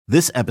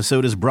This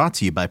episode is brought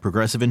to you by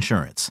Progressive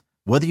Insurance.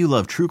 Whether you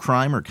love true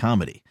crime or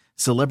comedy,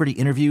 celebrity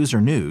interviews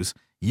or news,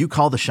 you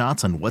call the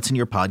shots on what's in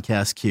your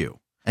podcast queue.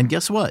 And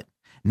guess what?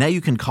 Now you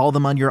can call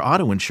them on your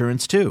auto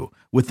insurance too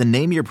with the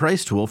Name Your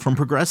Price tool from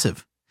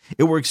Progressive.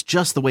 It works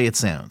just the way it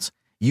sounds.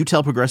 You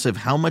tell Progressive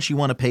how much you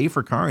want to pay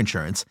for car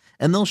insurance,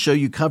 and they'll show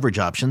you coverage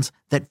options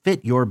that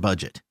fit your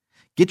budget.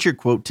 Get your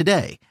quote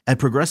today at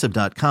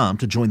Progressive.com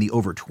to join the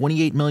over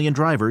 28 million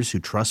drivers who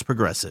trust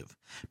Progressive.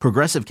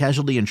 Progressive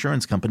Casualty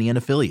Insurance Company and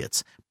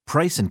Affiliates.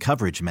 Price and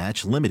coverage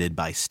match limited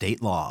by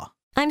state law.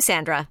 I'm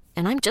Sandra,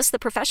 and I'm just the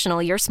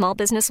professional your small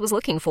business was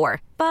looking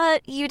for.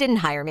 But you didn't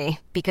hire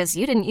me because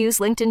you didn't use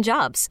LinkedIn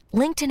Jobs.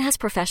 LinkedIn has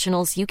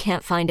professionals you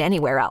can't find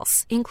anywhere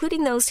else,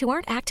 including those who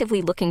aren't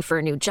actively looking for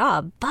a new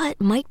job, but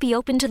might be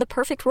open to the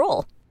perfect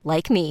role,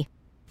 like me.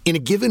 In a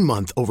given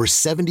month, over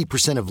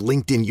 70% of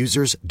LinkedIn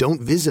users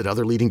don't visit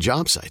other leading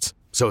job sites.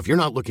 So if you're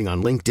not looking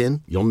on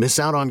LinkedIn, you'll miss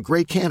out on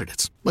great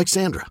candidates like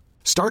Sandra.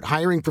 Start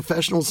hiring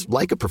professionals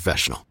like a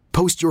professional.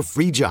 Post your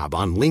free job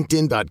on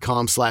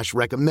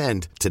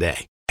linkedin.com/recommend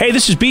today. Hey,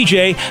 this is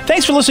BJ.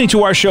 Thanks for listening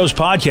to our show's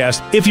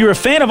podcast. If you're a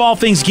fan of all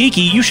things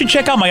geeky, you should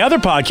check out my other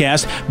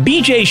podcast,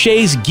 BJ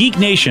Shea's Geek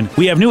Nation.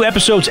 We have new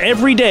episodes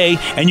every day,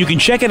 and you can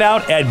check it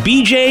out at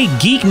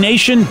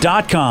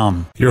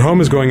bjgeeknation.com. Your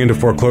home is going into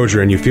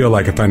foreclosure and you feel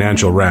like a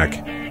financial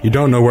wreck. You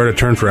don't know where to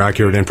turn for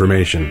accurate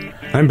information.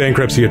 I'm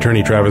bankruptcy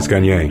attorney Travis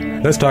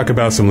Gagne. Let's talk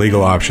about some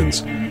legal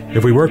options.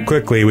 If we work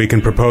quickly, we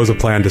can propose a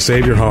plan to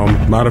save your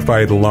home,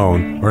 modify the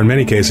loan, or in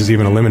many cases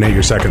even eliminate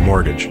your second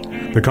mortgage.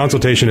 The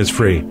consultation is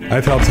free.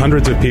 I've helped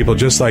hundreds of people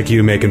just like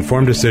you make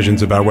informed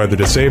decisions about whether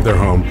to save their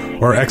home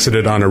or exit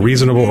it on a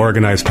reasonable,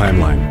 organized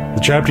timeline.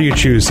 The chapter you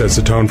choose sets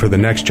the tone for the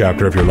next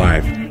chapter of your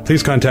life.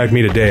 Please contact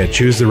me today at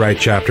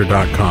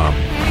choosetherightchapter.com.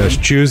 That's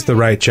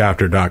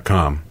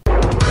choosetherightchapter.com.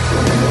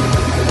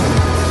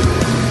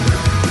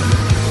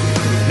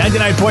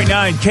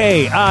 99.9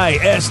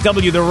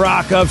 KISW, the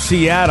Rock of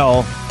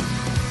Seattle.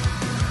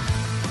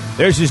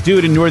 There's this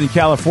dude in Northern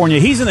California.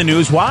 He's in the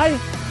news. Why?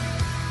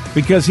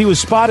 Because he was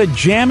spotted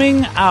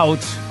jamming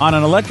out on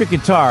an electric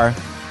guitar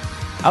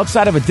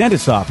outside of a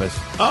dentist's office.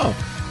 Oh.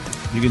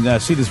 You can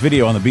see this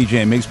video on the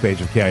BJ and Migs page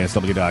of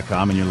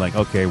KISW.com, and you're like,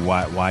 okay,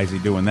 why is he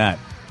doing that?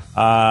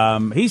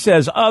 He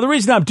says, the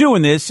reason I'm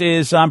doing this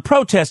is I'm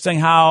protesting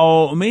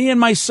how me and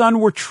my son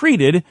were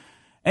treated,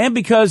 and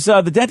because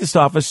the dentist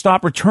office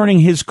stopped returning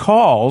his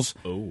calls.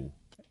 Oh.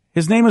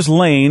 His name is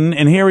Lane,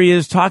 and here he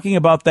is talking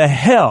about the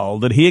hell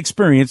that he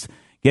experienced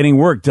getting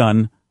work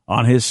done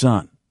on his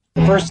son.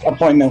 The first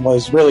appointment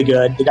was really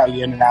good. They got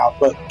me in and out.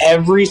 But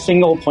every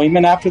single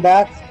appointment after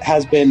that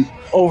has been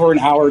over an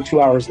hour,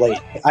 2 hours late.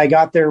 I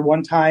got there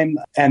one time,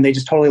 and they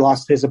just totally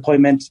lost his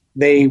appointment.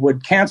 They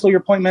would cancel your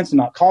appointments and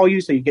not call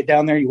you, so you get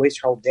down there, you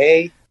waste your whole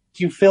day.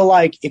 You feel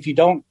like if you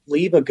don't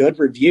leave a good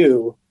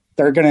review,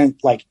 they're going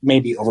to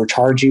maybe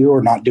overcharge you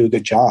or not do a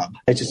good job.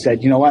 I just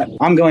said, you know what?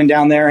 I'm going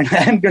down there and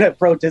I'm going to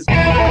protest.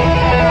 Wow.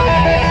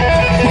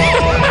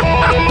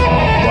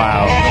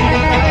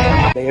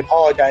 They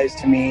apologized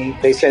to me.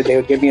 They said they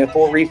would give me a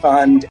full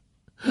refund.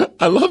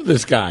 I love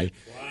this guy.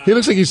 He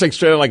looks like he's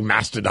straight out like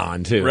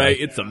Mastodon, too. Right?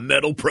 It's a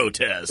metal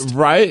protest.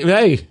 Right?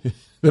 Hey,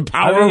 the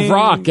power of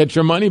rock. Get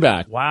your money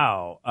back.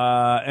 Wow.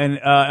 And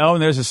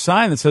there's a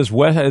sign that says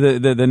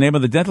the name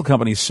of the dental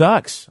company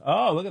sucks.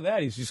 Oh, look at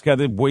that. He's got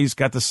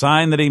the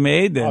sign that he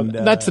made. And,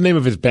 that's the name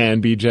of his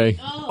band, BJ.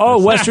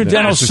 Oh, Western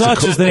Dental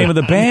Sucks is the name of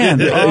the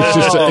band.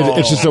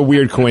 It's just a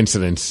weird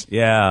coincidence.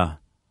 Yeah.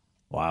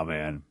 Wow,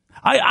 man.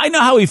 I know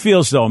how he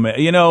feels, though, man.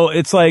 You know,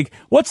 it's like,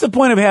 what's the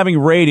point of having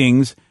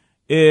ratings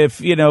if,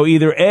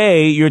 either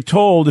A, you're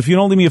told if you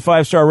don't leave me a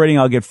 5-star rating,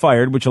 I'll get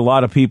fired, which a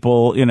lot of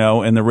people,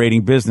 in the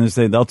rating business,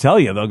 they'll tell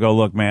you. They'll go,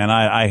 look, man,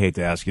 I hate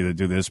to ask you to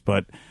do this,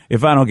 but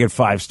if I don't get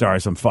 5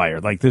 stars, I'm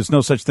fired. Like, there's no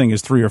such thing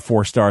as 3 or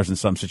 4 stars in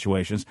some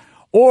situations.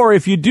 Or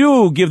if you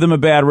do give them a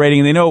bad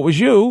rating and they know it was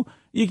you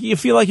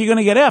feel like you're going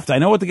to get effed. I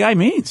know what the guy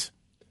means.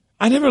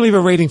 I never leave a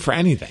rating for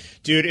anything.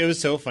 Dude, it was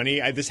so funny.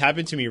 This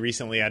happened to me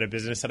recently at a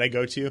business that I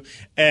go to,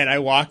 and I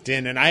walked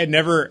in, and I had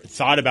never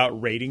thought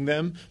about rating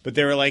them, but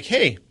they were like,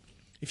 hey,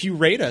 if you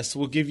rate us,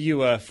 we'll give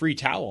you a free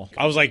towel.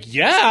 I was like,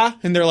 yeah.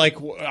 And they're like,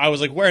 I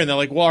was like, where? And they're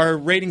like, well, our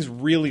rating's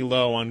really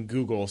low on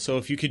Google, so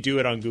if you could do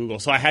it on Google.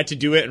 So I had to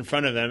do it in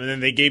front of them, and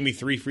then they gave me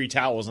 3 free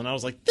towels, and I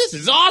was like, this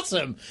is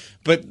awesome.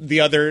 But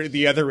the other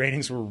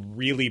ratings were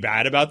really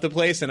bad about the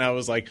place, and I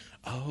was like,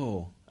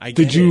 oh,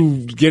 Did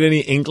you get any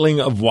inkling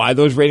of why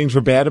those ratings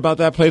were bad about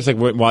that place? Like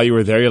while you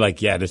were there, you're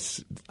like, yeah,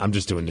 I'm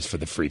just doing this for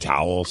the free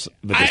towels,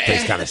 but this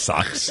place kind of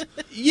sucks.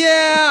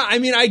 Yeah, I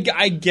mean,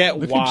 I get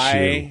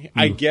why.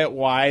 I get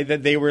why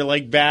that they were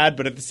like bad,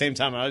 but at the same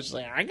time, I was just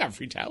like, I got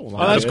free towels. Oh,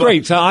 that's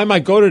great. So I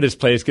might go to this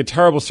place, get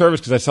terrible service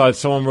because I saw that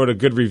someone wrote a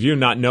good review,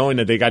 not knowing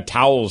that they got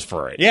towels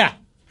for it. Yeah.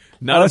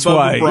 That's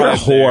why you're a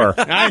whore.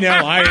 I know,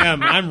 I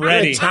am. I'm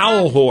ready. You're a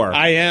towel whore.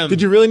 I am.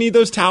 Did you really need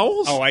those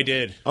towels? Oh, I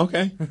did.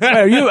 Okay.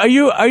 Are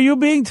you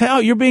being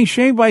you're being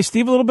shamed by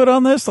Steve a little bit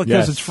on this? Because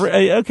Yes. it's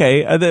free.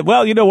 Okay.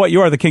 Well, you know what?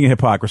 You are the king of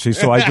hypocrisy,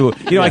 so I do.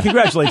 I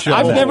congratulate you. on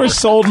I've that. never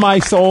sold my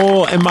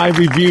soul and my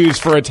reviews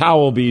for a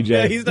towel,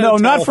 BJ. He's No,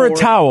 not for a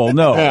towel.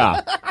 No.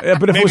 Yeah.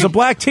 But if it was a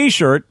black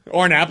T-shirt,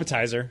 Or an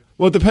appetizer.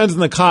 Well, it depends on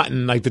the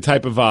cotton, like the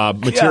type of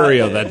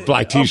material that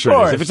black T-shirt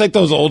course. is. If it's like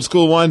those old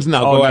school ones,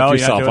 no, Oh, go no, after you're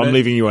yourself. not doing I'm it?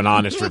 leaving you an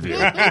honest review.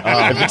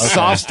 If it's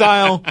soft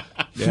style,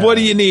 what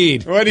do you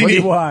need? What do you what do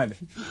need? you want?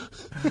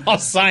 I'll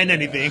sign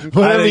anything.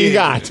 Whatever you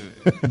got.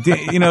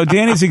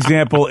 Danny's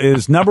example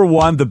is number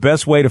one, the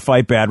best way to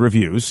fight bad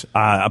reviews.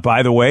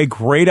 By the way,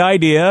 great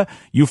idea.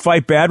 You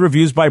fight bad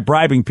reviews by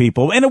bribing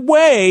people. In a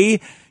way,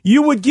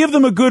 you would give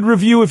them a good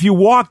review if you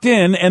walked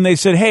in and they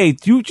said, hey,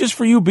 just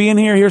for you being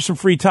here, here's some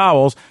free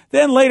towels.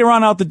 Then later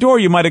on out the door,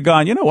 you might have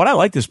gone, you know what? I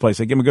like this place.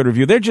 I give them a good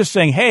review. They're just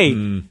saying,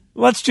 hey,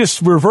 let's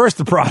just reverse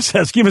the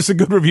process. Give us a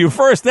good review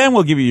first, then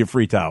we'll give you your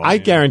free towel. I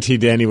guarantee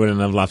Danny wouldn't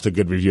have left a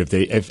good review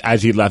if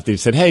as he left, they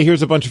said, hey,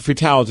 here's a bunch of free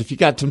towels. If you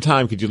got some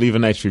time, could you leave a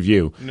nice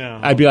review? No.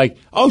 I'd be like,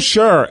 oh,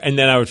 sure. And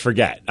then I would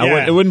forget.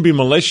 Yeah. It wouldn't be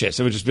malicious.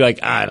 It would just be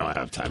like, I don't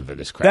have time for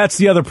this crap. That's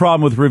the other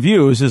problem with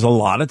reviews is a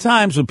lot of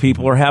times when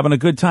people are having a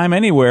good time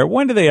anywhere,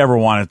 when do they ever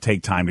want to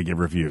take time to give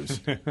reviews?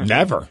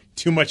 Never.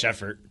 Too much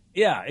effort.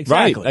 Yeah,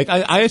 exactly. Right.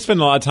 Like I spend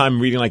a lot of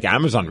time reading like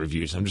Amazon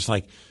reviews. I'm just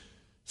like,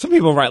 some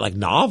people write like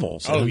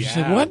novels. And I'm just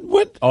like,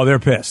 what? Oh, they're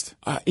pissed.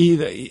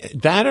 Either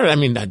that or, I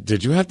mean,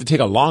 did you have to take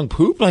a long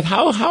poop? Like,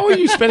 how are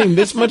you spending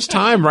this much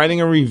time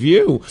writing a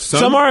review?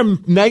 Some are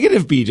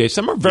negative, BJ.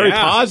 Some are very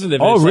positive.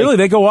 Oh, It's really?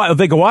 like-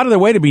 They go out of their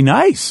way to be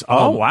nice.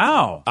 Oh,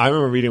 wow. I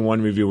remember reading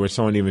one review where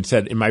someone even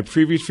said, in my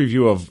previous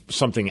review of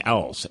something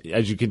else,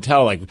 as you can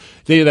tell, like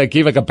they like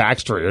gave like a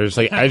backstory. It was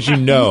like, as you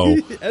know,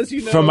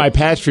 from my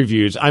past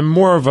reviews, I'm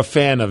more of a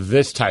fan of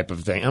this type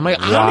of thing. I'm like,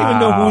 I don't even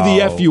know who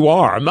the F you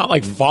are. I'm not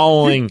like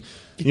following,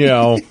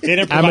 didn't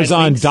provide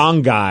Amazon links.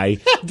 Dong Guy.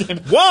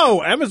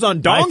 Whoa,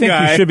 Amazon Dong I think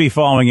Guy. you should be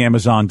following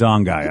Amazon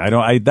Dong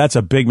Guy. That's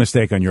a big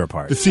mistake on your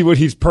part. to see what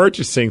he's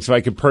purchasing so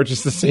I could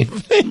purchase the same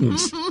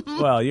things.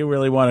 Well, you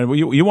really want to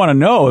you want to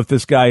know if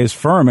this guy is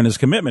firm in his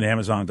commitment to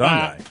Amazon Dong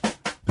Guy.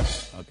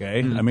 Okay?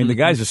 I mean, the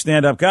guy's a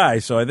stand-up guy,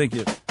 so I think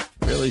you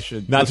really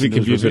should Not to be listen his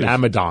confused with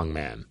reviews. Amadong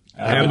Man.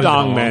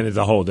 Amadong Man is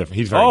a whole different.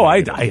 He's very Oh, I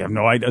negative. have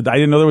no idea. I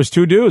didn't know there was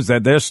two dudes.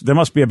 There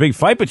must be a big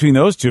fight between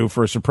those two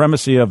for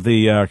supremacy of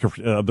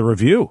the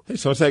review. Hey,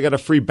 someone said I got a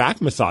free back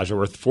massager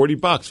worth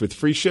 $40 with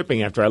free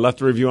shipping after I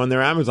left a review on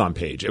their Amazon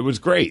page. It was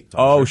great.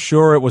 Oh,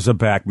 sure, it was a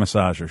back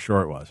massager.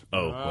 Sure, it was.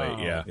 Oh,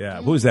 wait, yeah.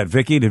 Yeah. Who's that?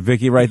 Vicky? Did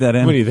Vicky write that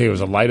in? What do you think? It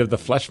was a light of the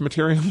flesh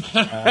material?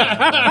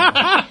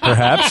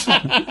 Perhaps.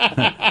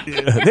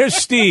 There's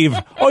Steve.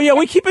 Oh, yeah,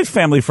 we keep it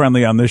family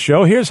friendly on this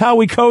show. Here's how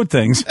we code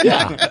things.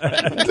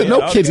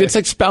 No kids. It's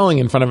like spelling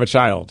in front of a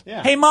child.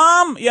 Hey,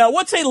 Mom,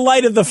 what's a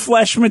light of the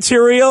flesh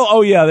material?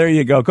 Oh, yeah, there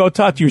you go. Go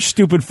talk to your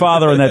stupid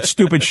father on that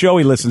stupid show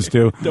he listens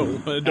to.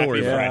 Don't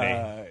worry,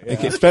 Friday.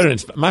 It's better than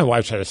my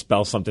wife tried to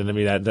spell something to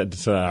me that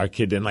so our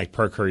kid didn't like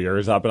perk her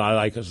ears up, and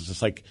I was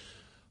just like,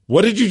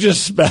 what did you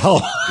just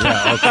spell?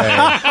 Yeah, okay.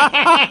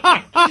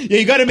 Yeah,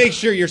 you got to make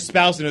sure your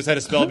spouse knows how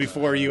to spell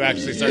before you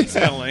actually start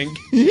spelling.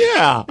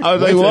 Yeah. I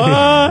was like,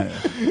 what?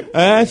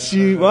 That's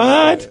you.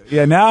 What?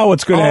 Yeah, now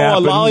what's going to Oh, a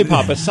happen?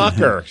 lollipop, a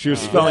sucker. She was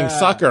spelling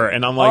sucker,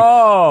 and I'm like,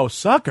 Oh,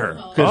 sucker.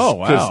 Oh,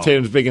 wow. Because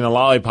Tatum's big into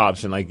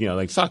lollipops and like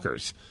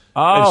suckers.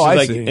 Oh, and she's I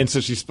like, see. And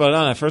so she spelled it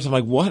out. At first, I'm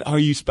like, what are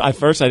you? At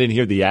first, I didn't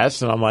hear the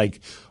S, and I'm like,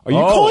 are you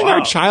Oh, calling our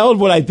wow. child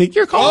what I think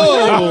you're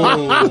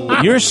calling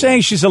her? You're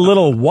saying she's a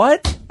little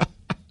what?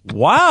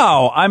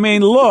 Wow. I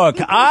mean, look,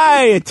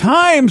 at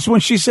times when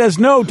she says,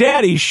 no,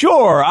 Daddy,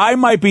 sure, I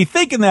might be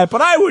thinking that,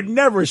 but I would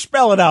never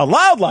spell it out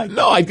loud like that.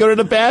 No, I'd go to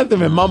the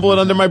bathroom and mumble it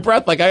under my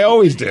breath like I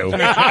always do. Well,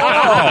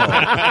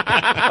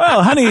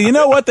 honey, you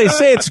know what? They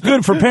say it's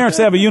good for parents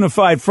to have a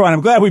unified front.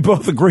 I'm glad we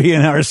both agree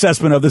in our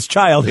assessment of this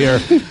child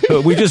here.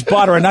 We just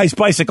bought her a nice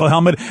bicycle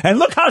helmet, and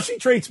look how she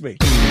treats me.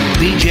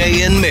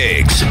 BJ and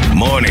Migs,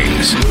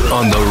 mornings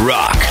on The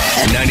Rock,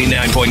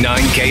 99.9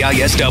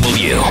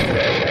 KISW.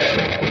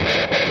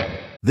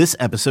 This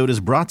episode is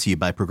brought to you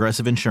by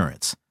Progressive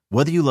Insurance.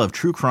 Whether you love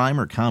true crime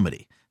or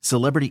comedy,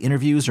 celebrity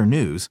interviews or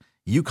news,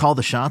 you call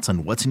the shots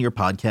on what's in your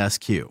podcast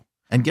queue.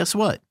 And guess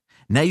what?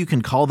 Now you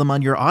can call them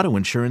on your auto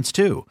insurance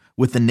too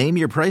with the Name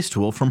Your Price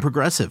tool from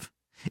Progressive.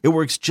 It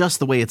works just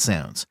the way it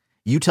sounds.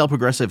 You tell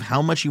Progressive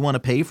how much you want to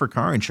pay for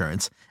car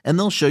insurance, and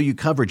they'll show you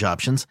coverage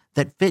options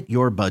that fit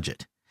your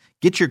budget.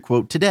 Get your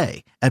quote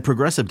today at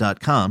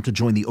Progressive.com to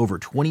join the over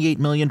 28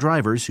 million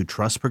drivers who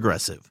trust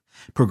Progressive.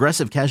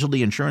 Progressive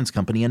Casualty Insurance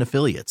Company and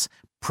Affiliates.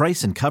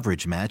 Price and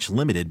coverage match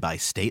limited by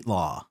state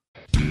law.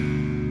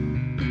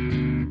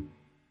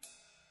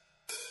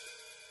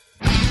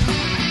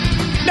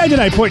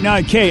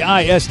 99.9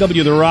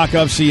 KISW, The Rock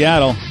of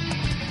Seattle.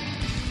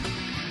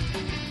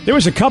 There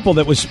was a couple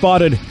that was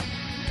spotted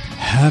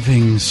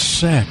having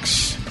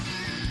sex.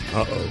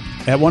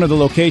 At one of the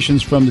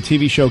locations from the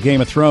TV show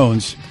Game of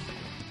Thrones.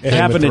 It Game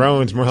happened of in-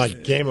 Thrones, more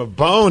like Game of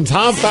Bones,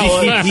 huh,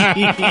 fellas?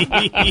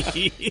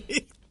 Yes.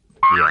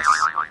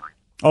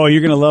 Oh,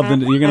 you're gonna love the.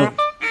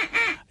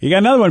 You got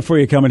another one for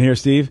you coming here,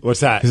 Steve. What's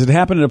that? Because it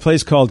happened at a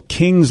place called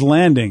King's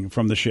Landing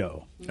from the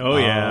show. Oh,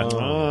 yeah.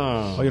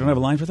 Oh, you don't have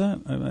a line for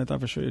that? I thought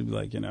for sure you'd be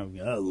like,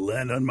 I'll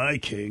land on my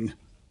king.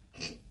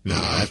 No,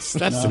 that's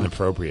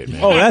inappropriate,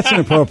 man. Oh, that's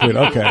inappropriate.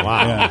 Okay.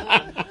 Wow.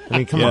 Yeah. I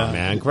mean, come on,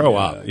 man. Grow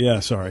up. Yeah,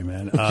 sorry,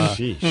 man.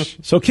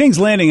 Sheesh. So King's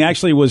Landing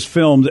actually was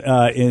filmed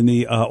in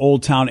the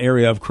Old Town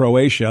area of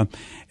Croatia.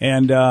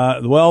 And,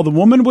 the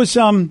woman was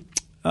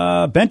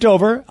bent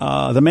over.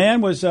 The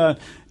man was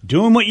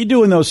doing what you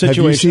do in those situations.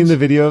 Have you seen the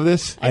video of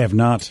this? I have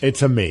not.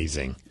 It's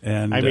amazing.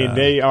 And I mean,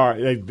 they are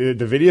the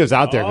video's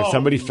out there because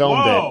somebody filmed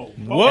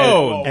it.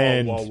 Whoa.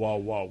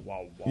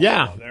 Whoa.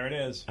 Yeah, There it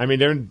is. I mean,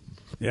 they're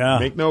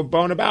make no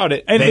bone about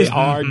it. And They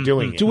are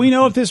doing it. Do we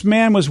know if this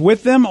man was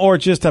with them or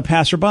just a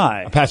passerby?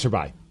 A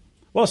passerby.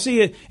 Well,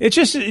 see, it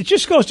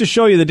just goes to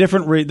show you the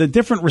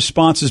different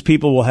responses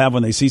people will have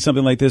when they see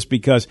something like this.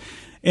 Because,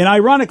 and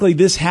ironically,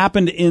 this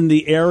happened in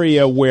the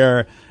area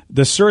where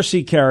the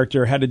Cersei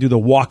character had to do the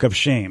walk of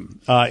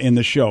shame in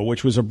the show,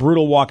 which was a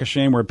brutal walk of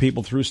shame where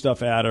people threw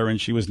stuff at her and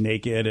she was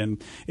naked,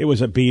 and it was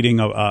a beating,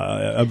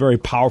 a very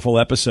powerful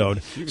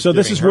episode. So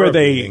this is where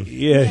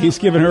he's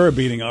giving her a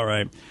beating. All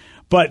right.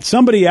 But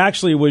somebody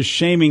actually was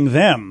shaming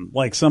them,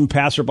 like some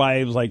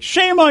passerby was like,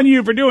 "Shame on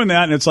you for doing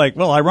that." And it's like,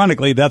 well,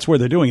 ironically, that's where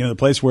they're doing it, in the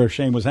place where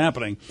shame was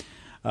happening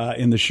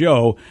in the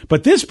show.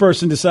 But this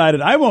person decided,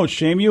 I won't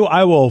shame you,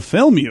 I will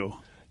film you.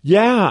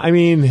 Yeah, I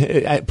mean,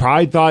 I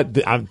probably thought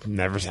I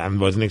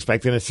wasn't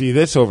expecting to see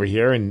this over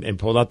here, and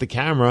pulled out the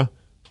camera,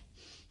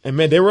 and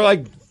man, they were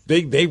like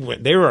they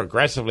were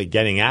aggressively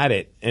getting at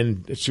it,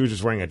 and she was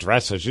just wearing a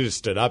dress, so she just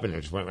stood up and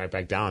just went right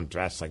back down,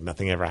 dressed like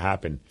nothing ever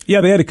happened.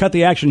 Yeah, they had to cut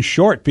the action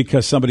short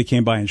because somebody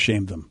came by and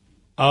shamed them.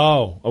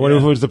 Oh, I wonder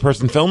if it was the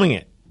person filming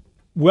it.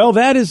 Well,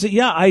 that is,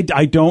 I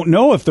don't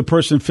know if the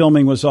person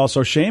filming was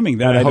also shaming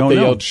that. I hope don't they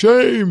know. yelled,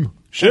 "Shame!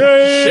 Shame!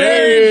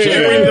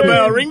 Ring the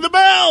bell! Ring the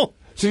bell!"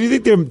 So do you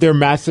think they're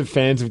massive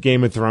fans of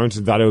Game of Thrones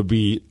and thought it would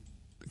be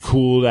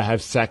cool to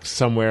have sex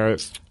somewhere?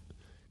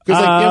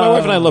 Because my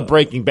wife and I love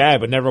Breaking Bad,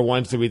 but never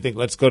once did we think,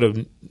 let's go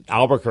to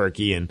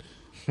Albuquerque and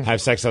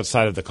have sex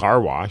outside of the car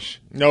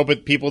wash. No,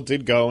 but people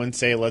did go and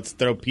say, let's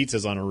throw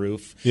pizzas on a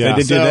roof. Yeah.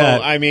 They did do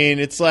that. I mean,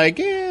 it's like,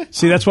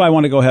 See, that's why I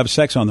want to go have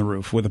sex on the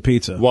roof with a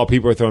pizza. While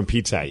people are throwing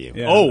pizza at you.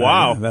 Yeah, Oh,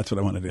 wow. that's what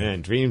I want to do.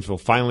 And dreams will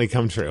finally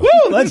come true.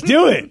 Woo, let's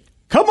do it.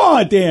 Come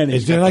on, Danny.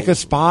 Is there like a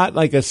spot,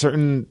 like a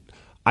certain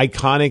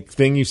iconic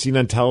thing you've seen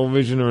on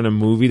television or in a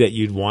movie that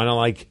you'd want to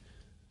like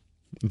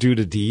do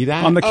to do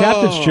that? on the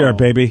captain's chair,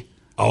 baby?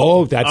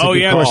 Oh, that's a good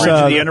Bridge call.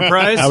 of the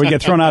Enterprise. I would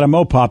get thrown out of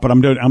Mopop, but I'm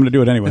going to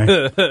do it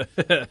anyway.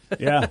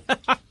 Yeah,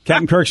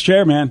 Captain Kirk's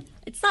chair, man.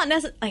 It's not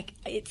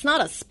it's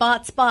not a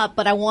spot,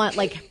 but I want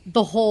like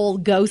the whole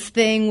ghost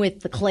thing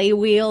with the clay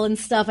wheel and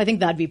stuff. I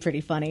think that'd be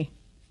pretty funny.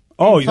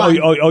 Oh, Fun.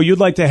 you'd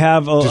like to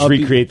have Just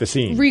recreate the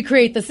scene.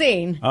 Recreate the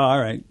scene, all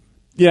right.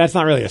 Yeah, it's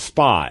not really a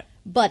spot.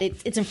 but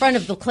it's in front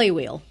of the clay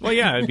wheel. Well,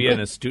 yeah, it'd be in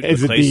a studio.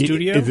 Is it Clay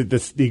studio? Is it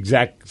the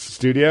exact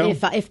studio?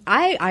 If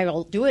I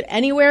will do it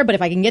anywhere, but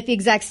if I can get the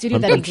exact studio,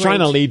 I'm that'd be trying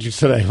great. to lead you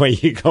so that way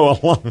you go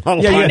along.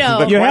 Yeah,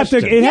 know. you have to.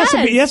 It has to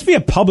be. Yes. It has to be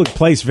a public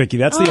place, Vicky.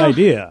 That's the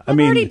idea. I've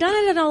already done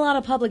it in a lot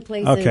of public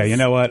places. Okay, you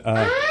know what?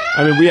 I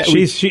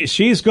mean,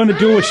 she's going to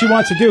do what she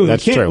wants to do.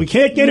 That's we can't, true. We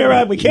can't get her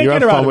out. We can't you get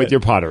have her out fun of with it. your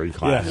pottery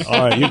class. Yeah.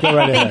 All right, you go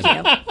right ahead.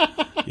 Thank you.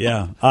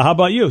 Yeah. How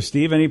about you,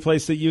 Steve? Any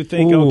place that you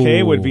think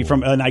okay would be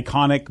from an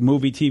iconic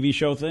movie, TV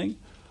show thing?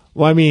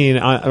 Well, I mean,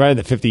 right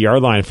at the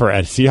 50-yard line for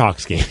a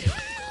Seahawks game.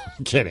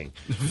 I'm kidding.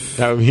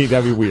 That'd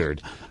be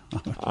weird.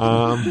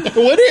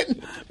 Would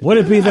it? Would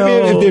it be though?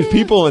 I mean, if there's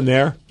people in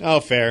there, Oh,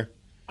 fair.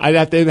 it'd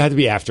have to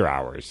be after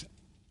hours.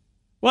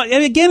 Well,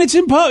 and again, it's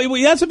impossible.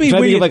 It has to be So I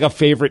think weird. of like a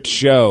favorite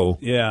show.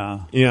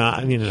 Yeah. Yeah,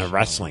 I mean, in a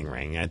wrestling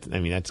ring. I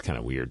mean, that's kind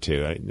of weird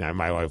too.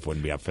 My wife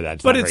wouldn't be up for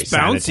that. But not it's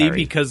very bouncy sanitary.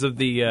 because of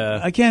the.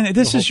 Again,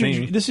 this the is whole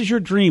your thing. this is your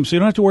dream, so you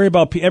don't have to worry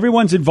about.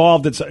 Everyone's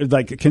involved. It's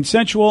like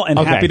consensual and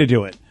Okay. happy to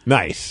do it.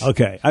 Nice.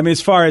 Okay. I mean,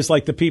 as far as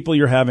like the people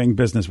you're having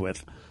business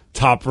with,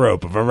 Top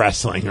rope of a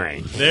wrestling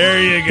ring. There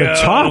you the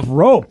top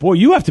rope. Boy,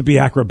 you have to be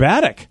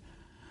acrobatic.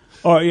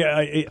 Oh, yeah.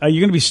 Are you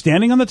going to be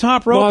standing on the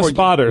top rope? Well, or-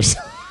 spotters.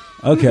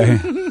 Okay.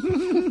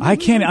 I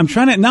can't. I'm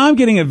trying to. Now I'm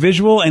getting a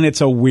visual, and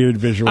it's a weird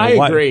visual. I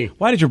agree.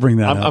 Why did you bring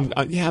that up?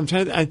 I'm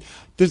trying to.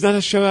 There's not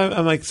a show.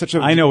 I'm like such a.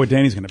 I know what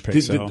Danny's going to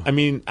pick. So. I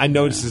mean, I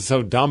know this is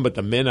so dumb, but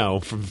the minnow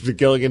from the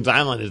Gilligan's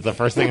Island is the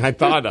first thing I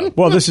thought of.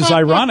 Well, this is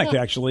ironic,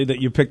 actually,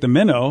 that you picked the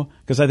minnow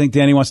because I think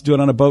Danny wants to do it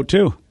on a boat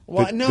too.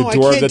 Well, The- no, the I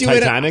door of can't the do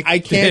Titanic? it. I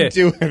can't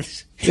do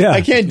it. Yeah.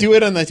 I can't do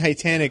it on the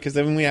Titanic because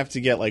then we have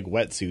to get like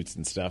wetsuits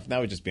and stuff. That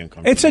would just be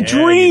uncomfortable. It's a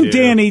dream,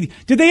 Danny.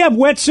 Did they have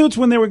wetsuits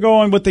when they were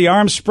going with the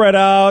arms spread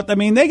out? I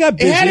mean, they got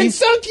busy. It hadn't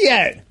sunk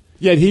yet.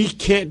 Yet he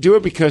can't do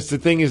it because the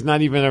thing is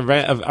not even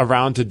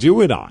around to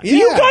do it on. Do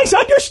you guys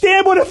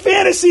understand what a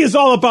fantasy is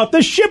all about?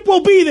 The ship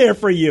will be there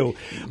for you.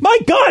 My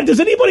God, does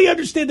anybody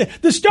understand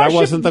that? The Starship... That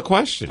wasn't the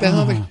question.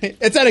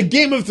 It's at a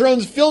Game of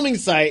Thrones filming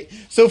site.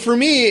 So for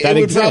me, it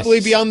would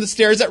probably be on the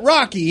stairs at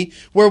Rocky,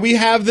 where we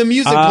have the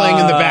music playing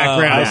in the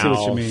background. I see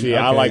what you mean. See,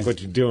 I like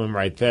what you're doing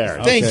right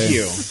there. Thank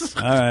you.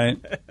 All right.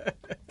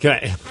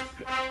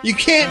 You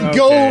can't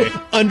go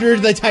under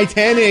the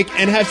Titanic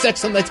and have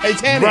sex on the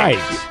Titanic.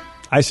 Right.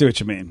 I see what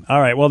you mean. All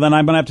right. Well, then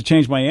I'm going to have to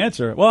change my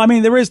answer. Well, I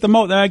mean, there is the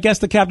I guess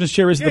the captain's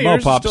chair is the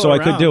Mopop, so I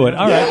could do it.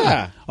 All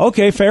right.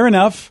 Okay, fair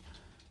enough.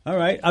 All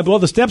right. Well,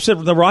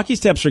 the Rocky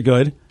steps are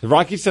good. The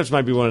Rocky steps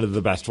might be one of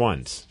the best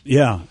ones.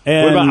 Yeah.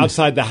 And what about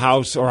outside the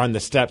house or on the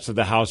steps of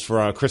the house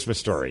for A Christmas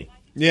Story?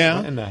 Yeah.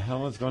 What in the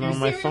hell is going on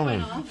my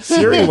phone?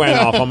 Siri went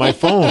off on my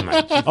phone.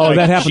 Oh,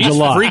 that happens a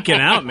lot. She's freaking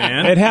out,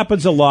 man. It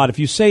happens a lot. If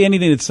you say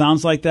anything that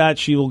sounds like that,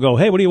 she will go,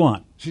 "Hey, what do you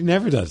want?" She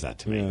never does that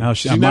to me. No,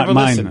 she never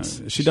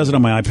listens. She does it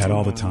on my iPad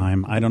all the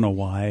time. I don't know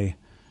why.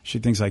 She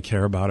thinks I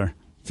care about her.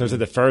 So it's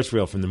the Ferris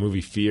wheel from the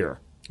movie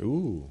Fear.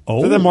 Ooh. Oh.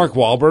 Is that the Mark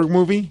Wahlberg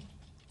movie?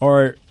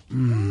 Or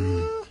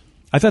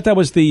I thought that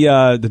was the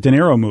De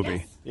Niro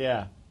movie.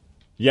 Yeah.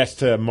 Yes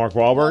to Mark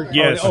Wahlberg?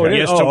 Yes.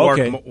 Yes to Mark.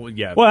 Okay.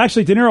 Yeah. Well,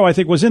 actually, De Niro, I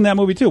think, was in that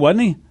movie too,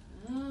 wasn't he?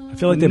 I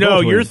feel like they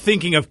both were. You're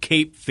thinking of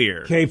Cape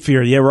Fear. Cape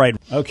Fear, yeah, right.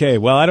 Okay,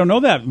 well, I don't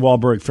know that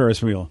Wahlberg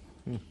Ferris wheel.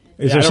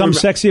 Is there something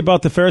sexy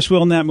about the Ferris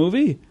wheel in that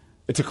movie?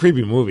 It's a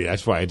creepy movie.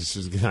 That's why it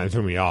just kind of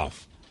threw me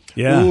off.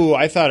 Yeah. Ooh,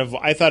 I thought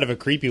of a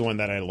creepy one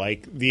that I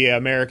like. The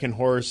American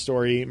Horror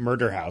Story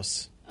Murder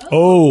House.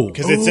 Oh,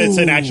 because it's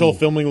an actual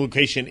filming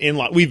location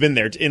we've been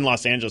there in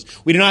Los Angeles.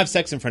 We do not have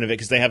sex in front of it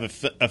because they have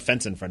a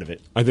fence in front of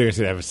it. I think I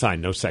should have a sign: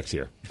 no sex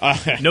here.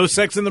 No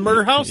sex in the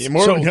murder house. Yeah,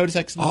 no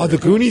sex. In the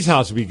Goonies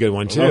house would be a good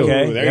one too.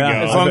 Okay, there you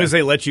go. As long as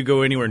they let you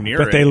go anywhere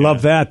near it. But they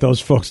love that, those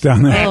folks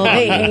down there. Oh,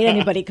 they hate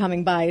anybody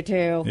coming by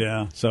too.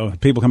 Yeah, so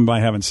people coming by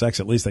having sex,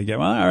 at least they get,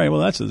 well, all right,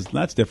 well,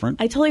 that's different.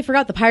 I totally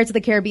forgot the Pirates of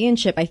the Caribbean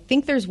ship. I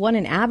think there's one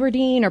in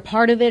Aberdeen or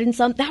part of it in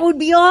some. That would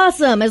be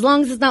awesome, as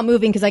long as it's not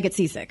moving because I get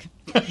seasick.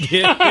 Well,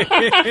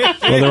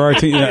 there are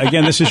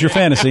again, this is your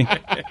fantasy.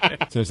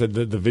 So I said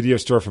the video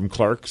store from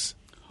Clerks.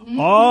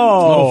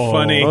 Oh,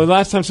 funny. Well, the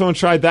last time someone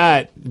tried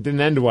that, it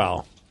didn't end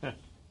well.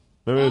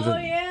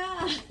 Yeah.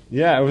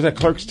 Yeah, was that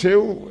Clerks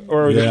 2?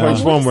 Or was it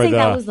Clerks 1 where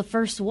that was the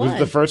first one. Was it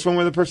the first one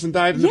where the person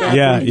died in the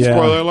bathroom? Yeah.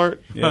 Spoiler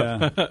alert.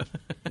 Yeah.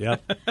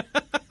 Yep.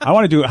 I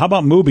want to do. How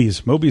about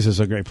Movies? Movies is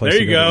a great place.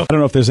 There you go. I don't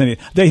know if there's any.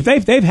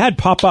 They've had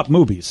pop-up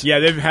movies. Yeah,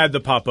 they've had the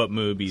pop-up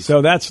movies.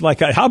 So that's like,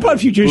 how about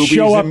if you just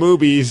show up?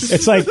 Movies.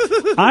 It's like,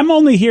 I'm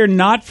only here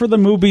not for the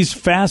movies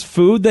fast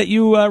food that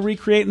you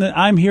recreate.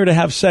 I'm here to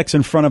have sex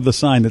in front of the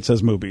sign that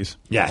says movies.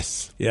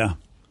 Yes. Yeah.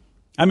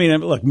 I mean,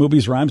 look,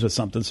 movies rhymes with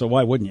something, so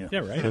why wouldn't you? Yeah,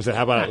 right. I said,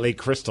 how about at Lake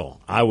Crystal?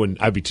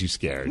 I'd be too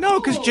scared. No,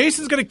 because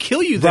Jason's going to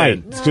kill you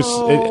then. Right. Because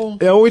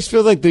it always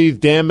feels like these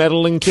damn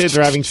meddling kids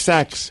are having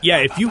sex.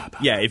 Yeah,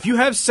 if you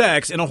have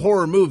sex in a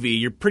horror movie,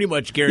 you're pretty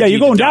much guaranteed you're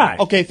going to die.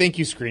 Okay, thank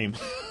you, Scream.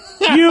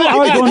 You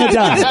are going to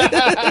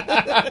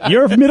die.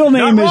 Your middle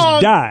name is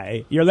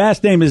Die. Your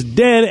last name is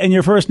Dead, and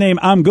your first name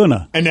I'm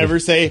gonna. I never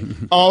say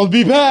I'll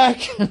be back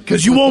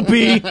because you won't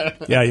be.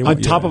 Yeah, you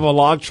on top of a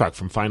log truck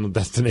from Final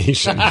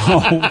Destination.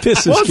 Oh, this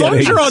is well, as long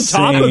as you're on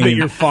top of it, insane.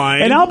 you're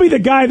fine. And I'll be the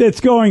guy that's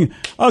going,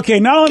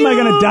 okay, not only am I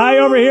going to die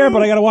over here,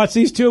 but I got to watch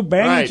these two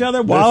bang each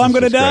other while I'm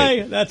going to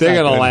die. They're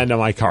going to land on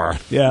my car.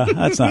 Yeah,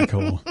 that's not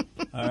cool.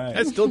 All right.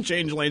 I still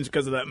change lanes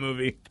because of that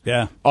movie.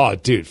 Yeah. Oh,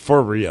 dude,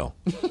 for real.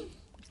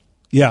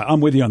 Yeah,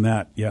 I'm with you on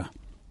that. Yeah.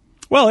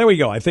 Well, there we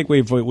go. I think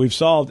we've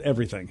solved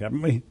everything,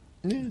 haven't we?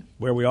 Yeah.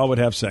 Where we all would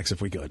have sex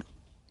if we could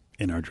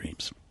in our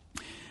dreams.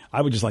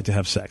 I would just like to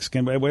have sex.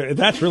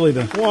 That's really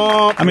the.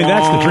 I mean,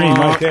 that's the dream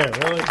right there.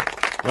 Really.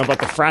 What about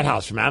the frat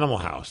house from Animal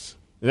House?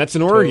 And that's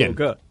in Oregon.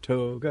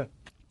 Toga.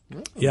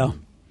 Yeah.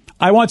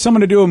 I want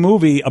someone to do a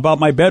movie about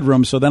my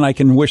bedroom, so then I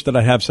can wish that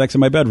I have sex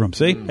in my bedroom.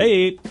 See?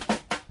 Hey.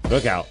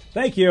 Look out.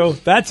 Thank you.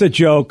 That's a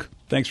joke.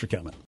 Thanks for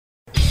coming.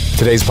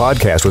 Today's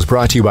podcast was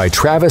brought to you by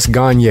Travis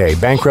Gagne,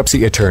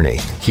 bankruptcy attorney.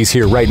 He's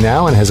here right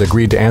now and has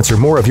agreed to answer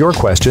more of your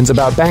questions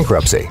about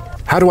bankruptcy.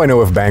 How do I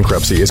know if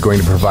bankruptcy is going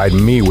to provide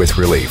me with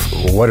relief?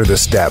 What are the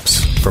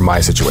steps for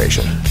my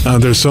situation?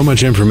 There's so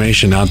much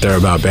information out there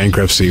about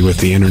bankruptcy with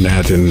the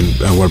internet and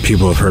what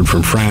people have heard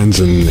from friends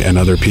and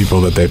other people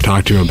that they've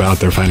talked to about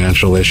their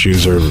financial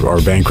issues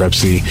or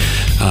bankruptcy.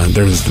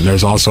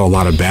 There's also a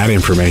lot of bad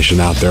information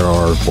out there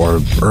or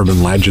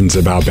urban legends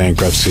about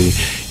bankruptcy.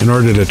 In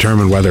order to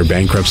determine whether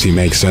bankruptcy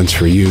makes sense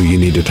for you, you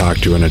need to talk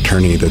to an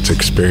attorney that's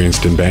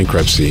experienced in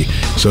bankruptcy.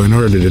 So in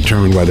order to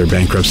determine whether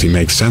bankruptcy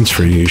makes sense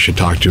for you, you should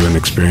talk to an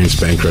experienced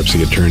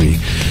bankruptcy attorney.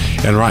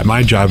 And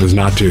my job is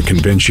not to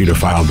convince you to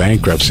file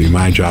bankruptcy.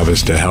 My job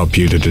is to help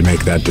you to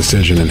make that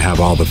decision and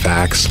have all the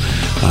facts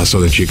so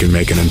that you can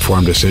make an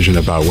informed decision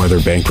about whether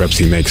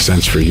bankruptcy makes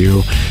sense for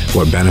you,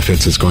 what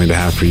benefits it's going to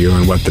have for you,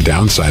 and what the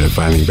downside of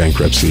filing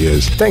bankruptcy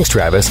is. Thanks,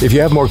 Travis. If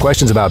you have more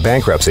questions about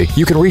bankruptcy,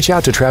 you can reach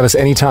out to Travis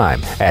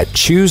anytime at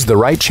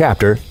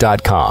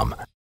choosetherightchapter.com.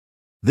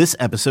 This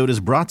episode is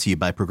brought to you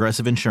by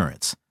Progressive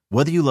Insurance.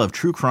 Whether you love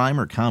true crime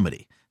or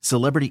comedy,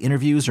 celebrity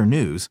interviews or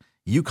news,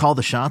 you call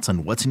the shots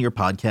on what's in your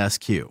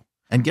podcast queue.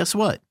 And guess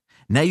what?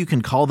 Now you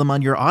can call them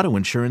on your auto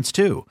insurance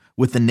too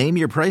with the Name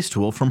Your Price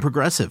tool from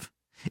Progressive.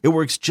 It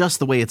works just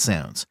the way it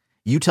sounds.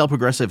 You tell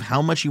Progressive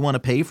how much you want to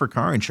pay for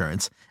car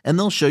insurance, and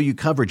they'll show you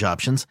coverage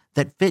options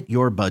that fit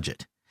your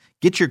budget.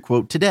 Get your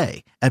quote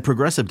today at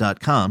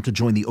Progressive.com to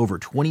join the over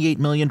 28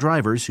 million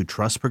drivers who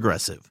trust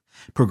Progressive.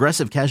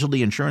 Progressive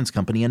Casualty Insurance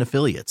Company and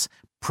Affiliates.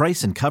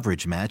 Price and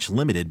coverage match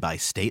limited by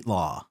state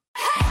law.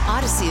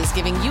 Odyssey is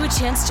giving you a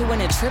chance to win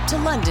a trip to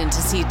London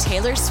to see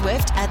Taylor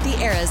Swift at the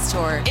Eras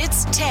Tour.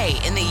 It's Tay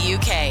in the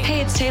UK.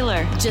 Hey, it's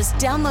Taylor. Just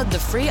download the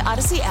free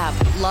Odyssey app,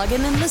 log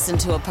in and listen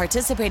to a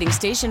participating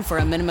station for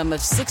a minimum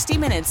of 60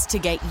 minutes to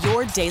get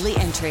your daily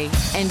entry.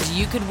 And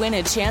you could win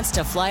a chance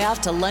to fly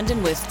off to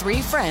London with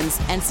 3 friends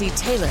and see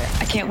Taylor.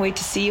 I can't wait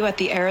to see you at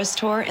the Eras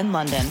Tour in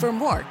London. For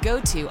more, go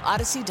to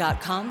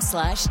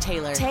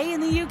odyssey.com/Taylor. Tay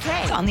in the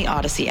UK. It's on the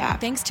Odyssey app.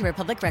 Thanks to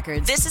Republic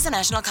Records. This is a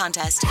national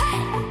contest.